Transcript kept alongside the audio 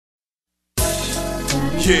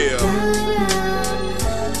Yeah.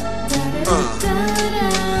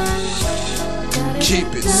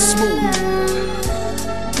 Keep it smooth.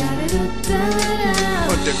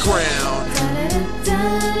 Underground.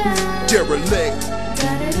 Derelict.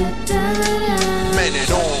 Man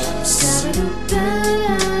at arms.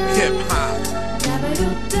 Hip hop.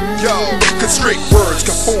 Yo, constrict words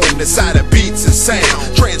conform inside of beats and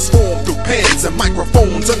sound, transform through pens and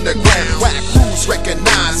microphones underground. Whack crews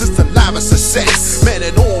recognize it's the live of success. Man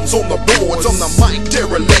at arms on the boards, on the mic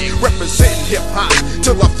derelict, representing hip hop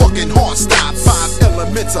till our fucking heart stop. 5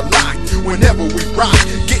 elements are locked whenever we rock,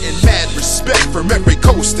 getting mad respect from every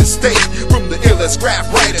coast and state. From the illest rap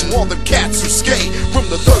writers to all the cats who skate, from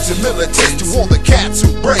the thugs and militants to all the cats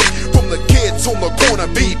who break, from the kids on the corner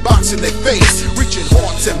beatboxing their face, reaching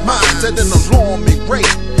hearts and minds at an alarming rate.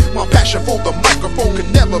 My passion for the microphone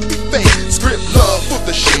can never be fake. Script love for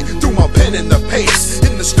the shit through my pen and the pace.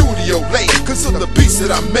 In the studio late, cause of the beats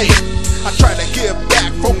that I make. I try to give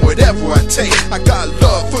back from whatever I take. I got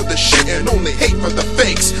love for the shit and only hate for the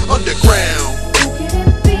fakes. Underground.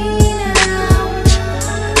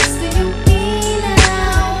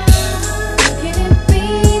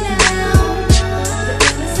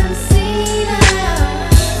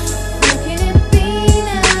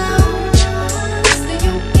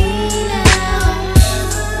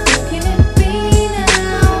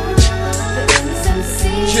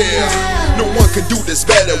 No one can do this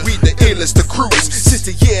better, we the illest the crews. Since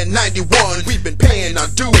the year 91, we've been paying our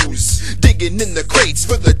dues, digging in the crates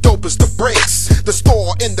for the dopest of breaks. The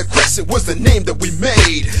Star in the Crescent was the name that we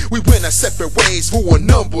made. We went our separate ways for a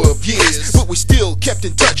number of years, but we still kept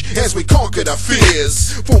in touch as we conquered our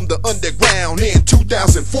fears. From the underground in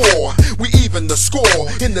 2004, we even the score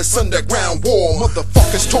in this underground war.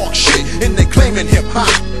 Motherfuckers talk shit and they claiming hip hop,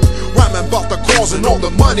 rhyming about the cause and all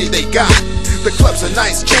the money they got. The clubs and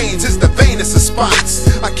nice chains is the vainest of spots.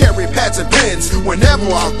 I carry pads and pens whenever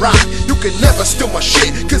I rock. You can never steal my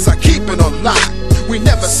shit, cause I keep it on lock. We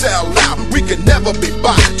never sell out, we can never be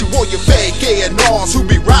bought. To all your fake A&Rs who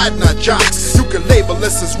be riding our jocks, you can label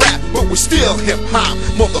us as rap, but we still hip hop,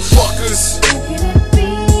 motherfuckers.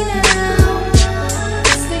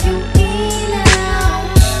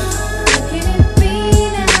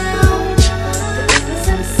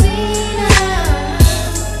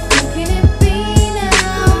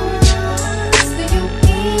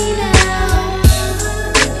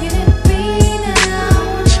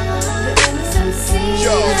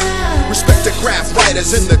 Respect the graph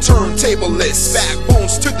writers and the turntable list.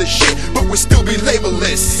 Backbones to the shit, but we still be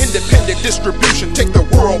labelless. Independent distribution, take the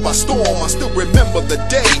world by storm. I still remember the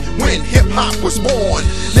day when hip-hop was born.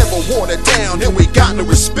 Never watered down and we got no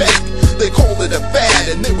respect. They called it a fad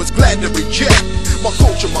and they was glad to reject my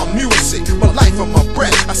culture, my music, my life and my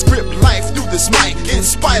breath. I script life through this mic in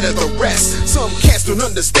spite of the rest. Some cats don't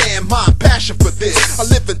understand my passion for this. I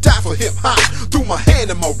live and die for hip-hop through my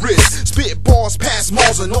hand and my wrist. Spit bars past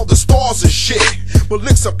malls and all the stars and shit. My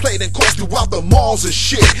licks are played and course throughout the malls and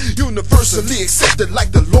shit. Universally accepted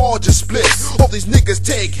like the largest split. All these niggas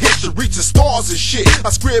take hits to reach the stars and shit.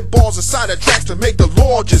 I script bars inside of tracks to make the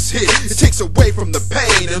largest hit. It takes away from the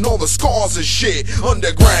pain and all the scars and shit.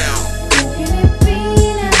 Underground.